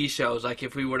TV shows. Like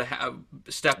if we were to have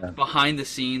step behind the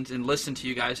scenes and listen to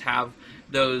you guys have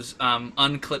those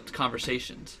unclipped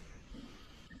conversations.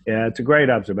 Yeah, it's a great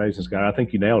observation, Scott. I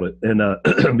think you nailed it.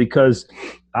 And because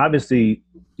obviously,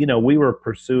 we were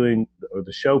pursuing, or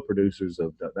the show producers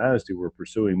of Dynasty were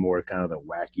pursuing more kind of the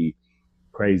wacky,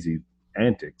 crazy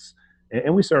antics.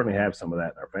 And we certainly have some of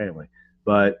that in our family.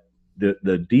 But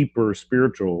the deeper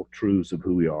spiritual truths of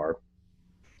who we are,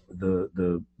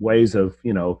 the ways of,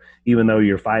 even though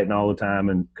you're fighting all the time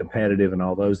and competitive and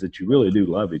all those, that you really do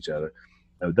love each other.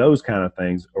 Those kind of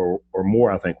things, or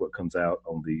more, I think, what comes out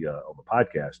on the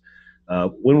podcast.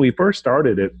 When we first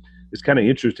started it, it's kind of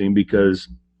interesting because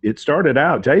it started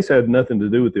out. Jace had nothing to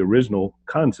do with the original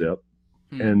concept,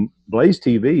 and Blaze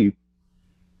TV,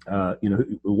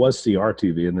 it was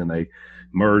CRTV, and then they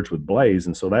merged with Blaze,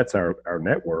 and so that's our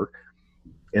network.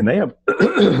 And they have,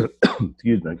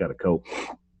 excuse me, I got a cold.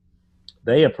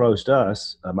 They approached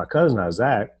us, my cousin and I,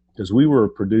 Zach, because we were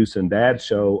producing Dad's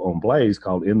show on Blaze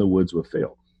called In the Woods with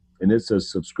Phil. And it's a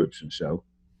subscription show.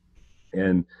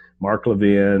 And Mark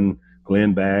Levin,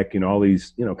 Glenn Beck, all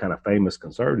these, kind of famous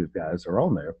conservative guys are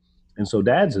on there. And so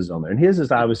Dad's is on there. And his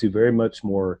is obviously very much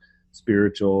more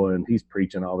spiritual, and he's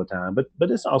preaching all the time. But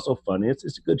it's also funny.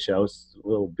 It's a good show. It's a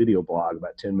little video blog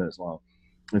about 10 minutes long.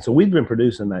 And so we've been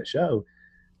producing that show.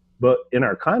 But in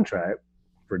our contract,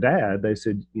 for Dad, they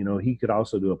said, he could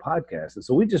also do a podcast. And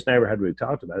so we just never had really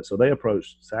talked about it. So they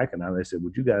approached Zach and I, they said,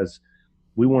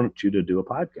 we want you to do a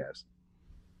podcast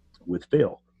with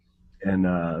Phil.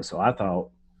 And so I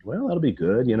thought, well, that'll be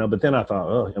good, but then I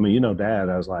thought, Dad,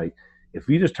 I was like, if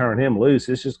you just turn him loose,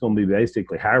 it's just going to be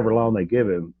basically however long they give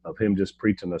him of him just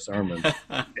preaching a sermon.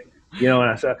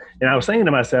 And I was thinking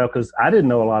to myself, because I didn't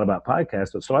know a lot about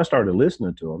podcasts, but so I started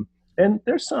listening to them. And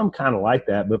there's some kind of like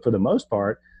that, but for the most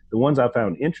part, the ones I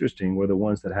found interesting were the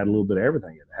ones that had a little bit of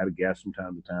everything. It had a guest from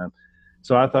time to time.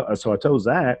 So I told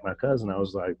Zach, my cousin, I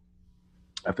was like,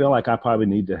 I feel like I probably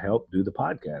need to help do the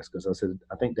podcast, because I said,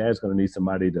 I think Dad's going to need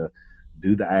somebody to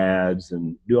do the ads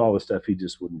and do all the stuff he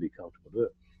just wouldn't be comfortable doing.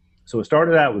 So it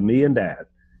started out with me and Dad.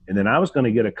 And then I was going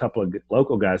to get a couple of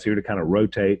local guys here to kind of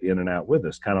rotate in and out with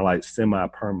us, kind of like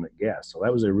semi-permanent guests. So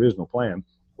that was the original plan.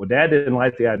 Well, Dad didn't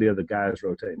like the idea of the guys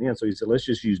rotating in. So he said, let's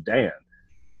just use Dan.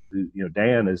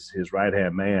 Dan is his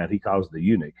right-hand man. He calls it the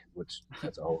eunuch, which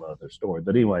that's a whole other story.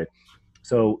 But anyway,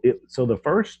 so the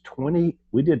first 20,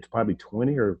 we did probably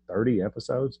 20 or 30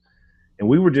 episodes. And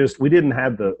we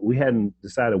hadn't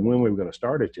decided when we were going to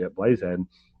start it yet. Blaze hadn't.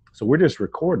 So we're just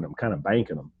recording them, kind of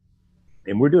banking them.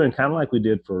 And we're doing kind of like we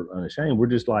did for Unashamed. We're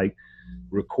just like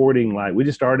recording, like we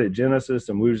just started at Genesis,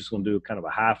 and we were just going to do kind of a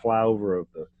high flyover of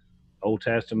the Old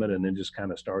Testament, and then just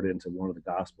kind of start into one of the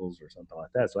Gospels or something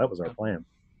like that. So that was our plan.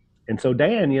 And so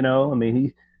Dan,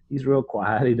 he's real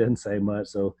quiet. He doesn't say much.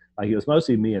 So like it was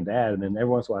mostly me and Dad. And then every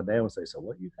once in a while, Dad would say, so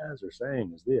what you guys are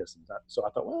saying is this. And so I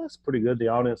thought, well, that's pretty good. The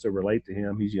audience will relate to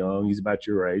him. He's young. He's about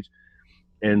your age.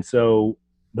 And so,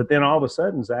 but then all of a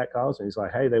sudden, Zach calls me. He's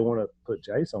like, hey, they want to put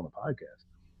Jace on the podcast.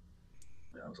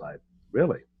 And I was like,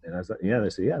 really? And I was like, yeah. They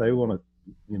said, yeah, they want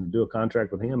to do a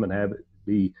contract with him and have it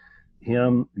be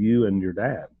him, you, and your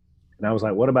dad. And I was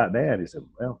like, what about Dad? He said,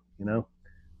 well,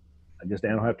 I guess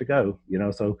Dan will have to go,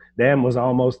 So Dan was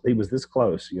he was this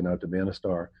close, to being a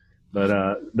star.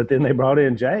 But then they brought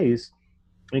in Jace.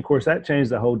 And of course, that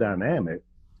changed the whole dynamic.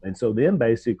 And so then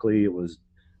basically it was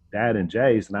Dad and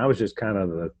Jace. And I was just kind of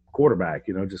the quarterback,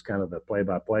 just kind of the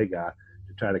play-by-play guy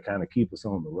to try to kind of keep us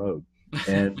on the road.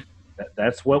 And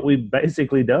that's what we've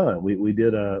basically done. We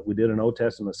did an Old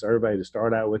Testament survey to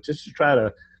start out with, just to try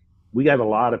to, we got a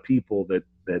lot of people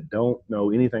that don't know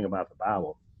anything about the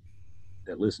Bible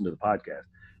that listen to the podcast.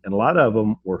 And a lot of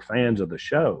them were fans of the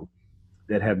show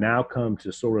that have now come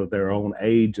to sort of their own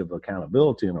age of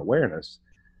accountability and awareness.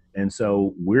 And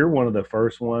so we're one of the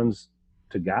first ones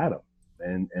to guide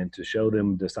them and to show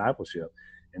them discipleship.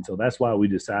 And so that's why we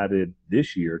decided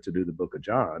this year to do the book of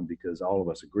John, because all of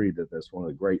us agreed that that's one of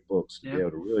the great books to be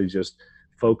able to really just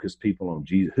focus people on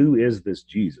Jesus. Who is this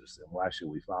Jesus, and why should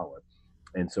we follow it?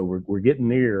 And so we're getting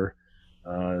near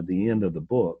the end of the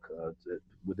book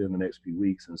within the next few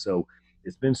weeks, and so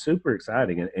it's been super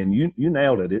exciting. And you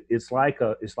nailed it. It's like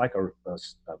a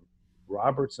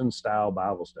Robertson style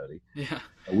Bible study. Yeah,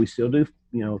 we still do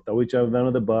throw each other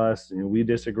under the bus. We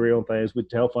disagree on things. We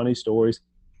tell funny stories.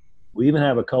 We even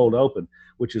have a cold open,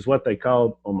 which is what they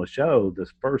called on the show. This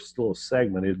first little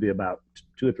segment, it'd be about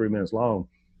 2 or 3 minutes long,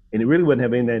 and it really wouldn't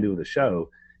have anything to do with the show.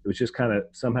 It was just kind of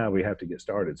somehow we have to get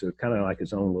started. So it's kind of like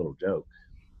its own little joke.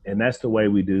 And that's the way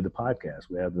we do the podcast.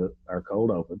 We have our cold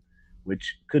open,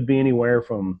 which could be anywhere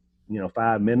from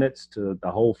 5 minutes to the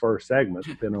whole first segment,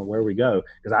 depending on where we go.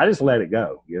 Because I just let it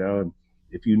go, And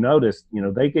if you notice,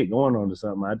 they get going on to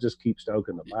something, I just keep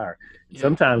stoking the fire. Yeah.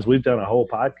 Sometimes we've done a whole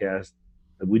podcast.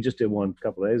 We just did one a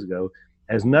couple of days ago,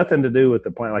 has nothing to do with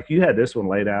the plan. Like you had this one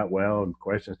laid out well and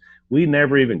questions. We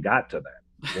never even got to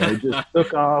that. You know, it just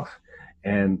took off,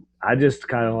 and I just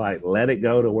kind of like let it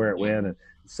go to where it went. And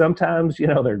sometimes, you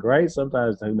know, they're great.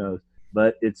 Sometimes who knows?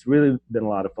 But it's really been a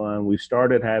lot of fun. We've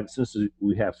started since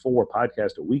we have 4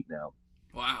 podcasts a week now.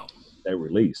 Wow. They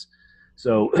release.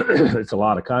 So it's a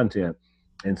lot of content.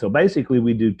 And so basically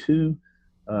we do 2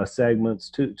 segments,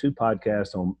 two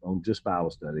podcasts on just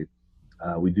Bible study.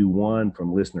 We do one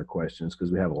from listener questions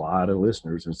because we have a lot of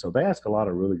listeners. And so they ask a lot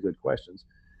of really good questions.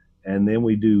 And then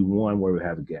we do one where we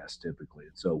have a guest typically.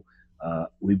 And so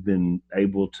we've been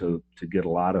able to get a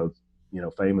lot of, you know,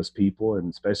 famous people,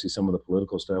 and especially some of the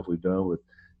political stuff we've done with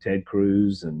Ted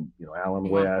Cruz and, you know, Alan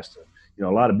West, you know,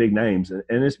 a lot of big names. And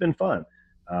it's been fun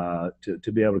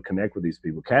to be able to connect with these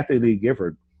people. Kathy Lee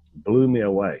Gifford blew me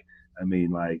away. I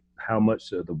mean, like how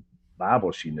much of the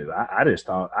Bible she knew. I just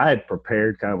thought I had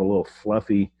prepared kind of a little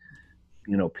fluffy,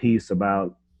 you know, piece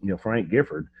about, you know, Frank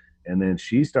Gifford. And then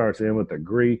she starts in with the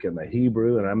Greek and the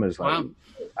Hebrew. And I'm just like,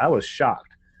 I was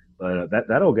shocked. But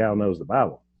that old gal knows the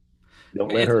Bible.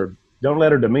 Don't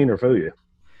let her demeanor fool you.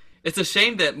 It's a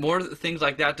shame that more things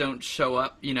like that don't show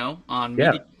up, you know, on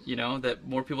media, you know, that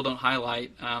more people don't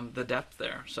highlight the depth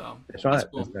there. So that's right. That's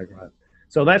cool. That's exactly right.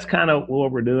 So that's kind of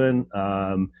what we're doing.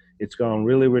 It's gone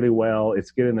really, really well.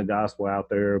 It's getting the gospel out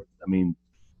there. I mean,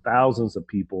 thousands of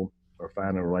people are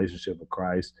finding a relationship with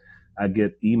Christ. I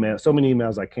get emails, so many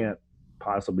emails I can't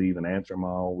possibly even answer them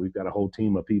all. We've got a whole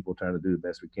team of people trying to do the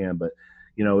best we can. But,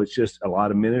 you know, it's just a lot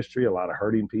of ministry, a lot of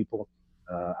hurting people.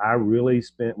 I really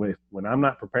spent, when I'm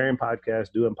not preparing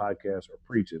podcasts, doing podcasts, or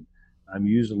preaching, I'm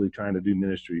usually trying to do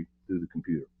ministry through the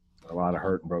computer. A lot of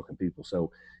hurt and broken people.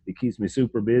 So it keeps me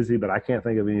super busy, but I can't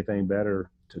think of anything better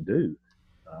to do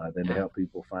than to help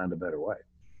people find a better way.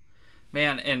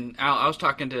 Man, and Al, I was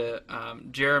talking to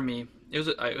Jeremy. It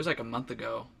was like a month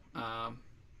ago,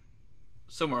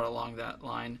 somewhere along that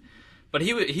line. But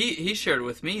he shared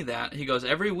with me that he goes,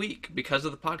 every week because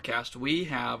of the podcast we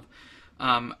have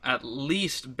at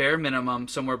least bare minimum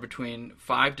somewhere between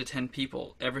 5 to 10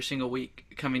 people every single week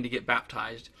coming to get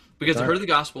baptized because they heard the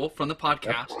gospel from the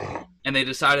podcast and they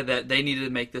decided that they needed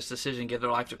to make this decision, give their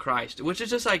life to Christ, which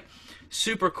is just like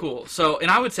super cool. So,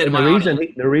 and I would say to my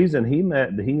audience, the reason he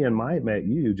and Mike met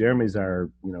you, Jeremy's our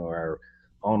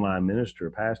online minister,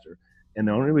 pastor. And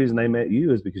the only reason they met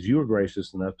you is because you were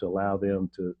gracious enough to allow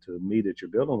them to meet at your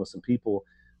building with some people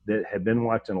that had been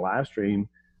watching live stream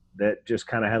that just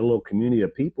kind of had a little community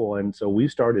of people. And so we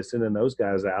started sending those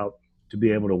guys out to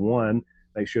be able to, one,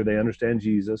 make sure they understand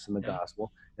Jesus and the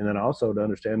gospel, and then also to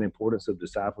understand the importance of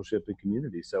discipleship and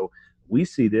community. So we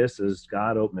see this as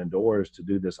God opening doors to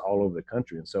do this all over the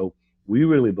country. And so we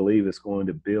really believe it's going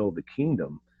to build the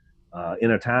kingdom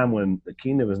in a time when the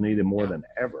kingdom is needed more than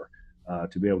ever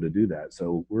to be able to do that.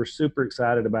 So we're super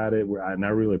excited about it. And I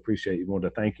really appreciate you. Want to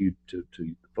thank you to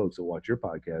the folks that watch your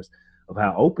podcast of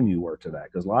how open you were to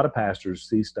that. Because a lot of pastors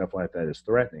see stuff like that as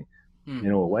threatening. You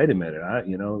know, well, wait a minute,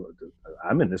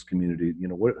 I'm in this community, you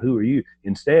know, who are you?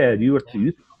 Instead, you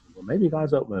think, well, maybe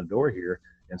God's opening a door here.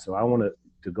 And so I want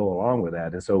to go along with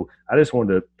that. And so I just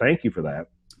wanted to thank you for that.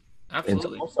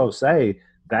 Absolutely. And to also say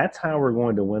that's how we're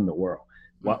going to win the world.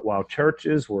 While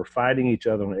churches were fighting each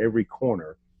other on every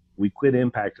corner, we quit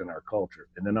impacting our culture.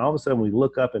 And then all of a sudden we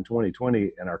look up in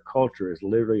 2020 and our culture is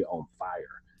literally on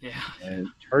fire. Yeah. And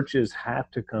churches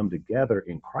have to come together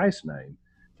in Christ's name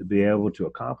to be able to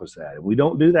accomplish that. And we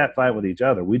don't do that fight with each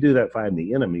other. We do that fighting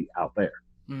the enemy out there.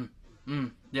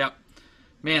 Yep.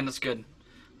 Man, that's good.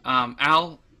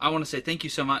 Al, I want to say thank you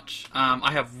so much.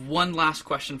 I have one last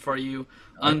question for you,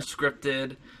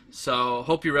 unscripted, so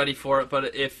hope you're ready for it.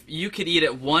 But if you could eat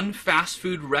at one fast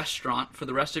food restaurant for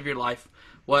the rest of your life,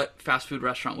 what fast food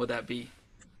restaurant would that be?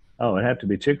 Oh, it'd have to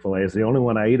be Chick-fil-A. It's the only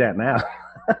one I eat at now.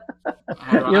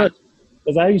 All right.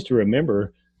 Because I used to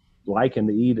remember liking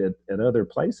to eat at other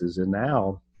places, and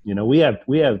now, you know, we have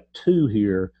 2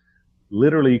 here.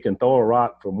 Literally, you can throw a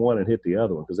rock from one and hit the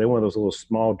other one because they're one of those little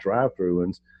small drive-through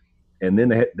ones. And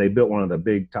then they built one of the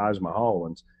big Taj Mahal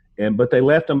ones, but they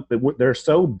left them. They're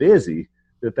so busy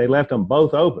that they left them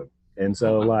both open. And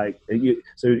so,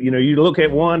 you look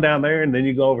at one down there, and then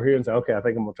you go over here and say, okay, I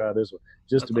think I'm gonna try this one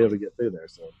just to be able to get through there.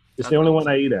 So it's the only one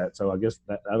I eat at. So I guess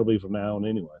that'll be from now on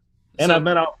anyway. And I've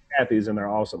met all Kathy's, and they're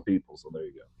awesome people. So there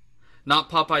you go. Not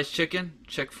Popeye's chicken,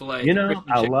 Chick-fil-A. You know,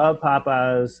 I love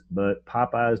Popeyes, but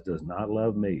Popeyes does not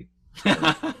love me.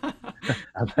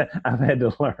 I've had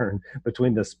to learn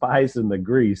between the spice and the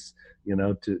grease, you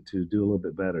know, to do a little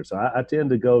bit better. So I tend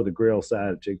to go the grill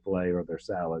side of Chick-fil-A or their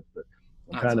salad, but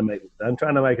I'm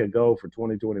trying to make a goal for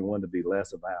 2021 to be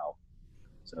less of Al.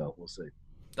 So we'll see.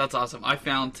 That's awesome. I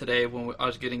found today when I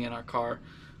was getting in our car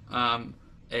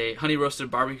a honey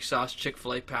roasted barbecue sauce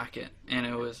Chick-fil-A packet, and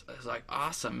it was like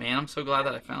awesome, man. I'm so glad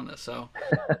that I found this. So,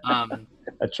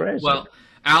 a treasure. Well,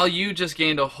 Al, you just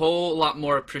gained a whole lot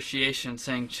more appreciation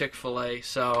saying Chick-fil-A.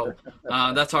 So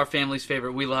that's our family's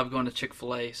favorite. We love going to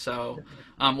Chick-fil-A. So,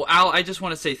 well, Al, I just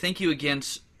want to say thank you again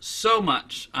so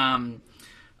much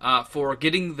for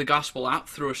getting the gospel out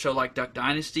through a show like Duck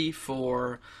Dynasty,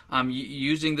 for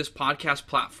using this podcast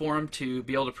platform to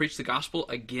be able to preach the gospel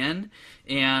again,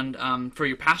 and for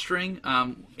your pastoring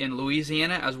in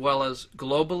Louisiana as well as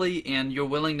globally, and your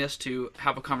willingness to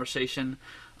have a conversation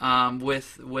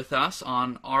with us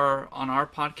on our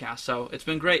podcast. So it's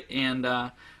been great, and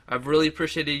I've really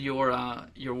appreciated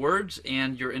your words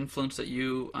and your influence that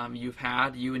you and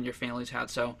your family's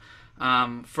had. So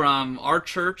from our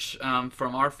church,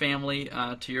 from our family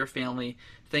to your family,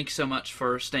 thanks so much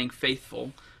for staying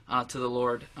faithful to the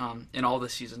Lord in all the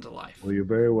seasons of life. Well, you're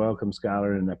very welcome,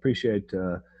 Skylar, and I appreciate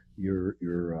your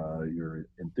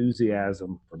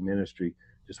enthusiasm for ministry.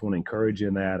 Just want to encourage you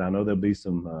in that. I know there'll be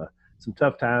some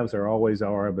tough times. There always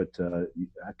are, but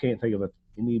I can't think of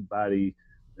anybody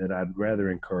that I'd rather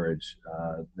encourage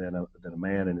than a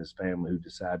man and his family who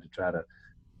decide to try to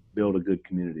build a good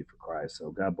community for Christ.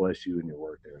 So God bless you and your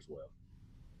work there as well.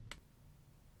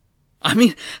 I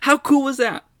mean, how cool was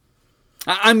that?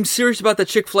 I'm serious about the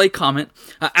Chick-fil-A comment.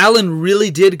 Alan really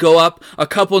did go up a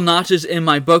couple notches in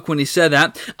my book when he said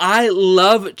that. I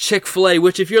love Chick-fil-A,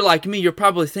 which if you're like me, you're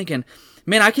probably thinking,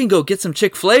 man, I can go get some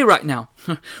Chick-fil-A right now.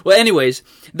 Well, anyways,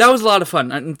 that was a lot of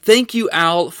fun. And thank you,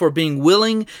 Al, for being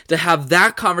willing to have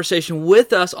that conversation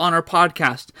with us on our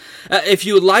podcast. If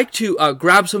you would like to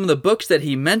grab some of the books that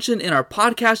he mentioned in our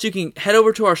podcast, you can head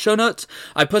over to our show notes.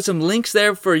 I put some links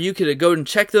there for you to go and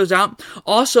check those out.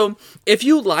 Also, if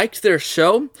you liked their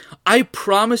show, I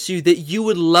promise you that you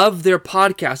would love their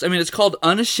podcast. I mean, it's called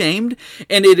Unashamed,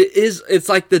 and it's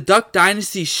like the Duck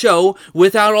Dynasty show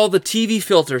without all the TV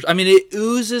filters. I mean, it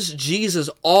oozes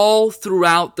Jesus all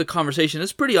throughout the conversation.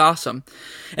 It's pretty awesome.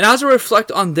 And as I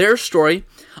reflect on their story,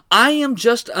 I am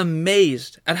just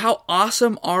amazed at how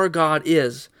awesome our God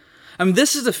is. I mean,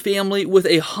 this is a family with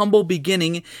a humble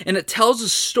beginning, and it tells a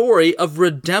story of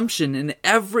redemption in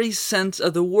every sense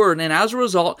of the word. And as a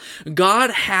result,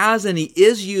 God has and He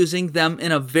is using them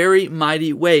in a very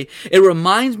mighty way. It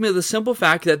reminds me of the simple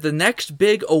fact that the next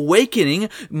big awakening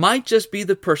might just be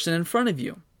the person in front of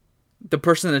you. The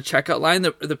person in the checkout line,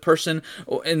 the person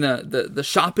in the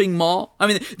shopping mall. I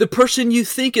mean, the person you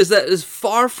think is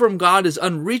far from God, is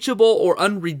unreachable or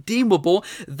unredeemable.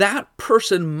 That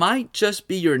person might just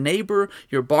be your neighbor,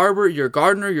 your barber, your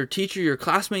gardener, your teacher, your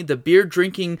classmate, the beer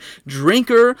drinking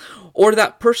drinker, or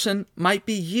that person might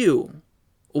be you.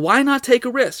 Why not take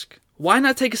a risk? Why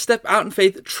not take a step out in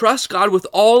faith? Trust God with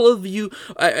all of you,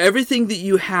 everything that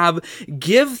you have.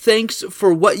 Give thanks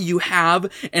for what you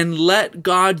have, and let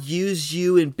God use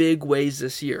you in big ways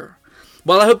this year.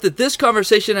 Well, I hope that this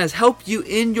conversation has helped you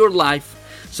in your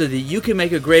life so that you can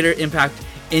make a greater impact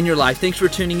in your life. Thanks for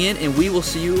tuning in, and we will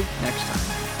see you next time.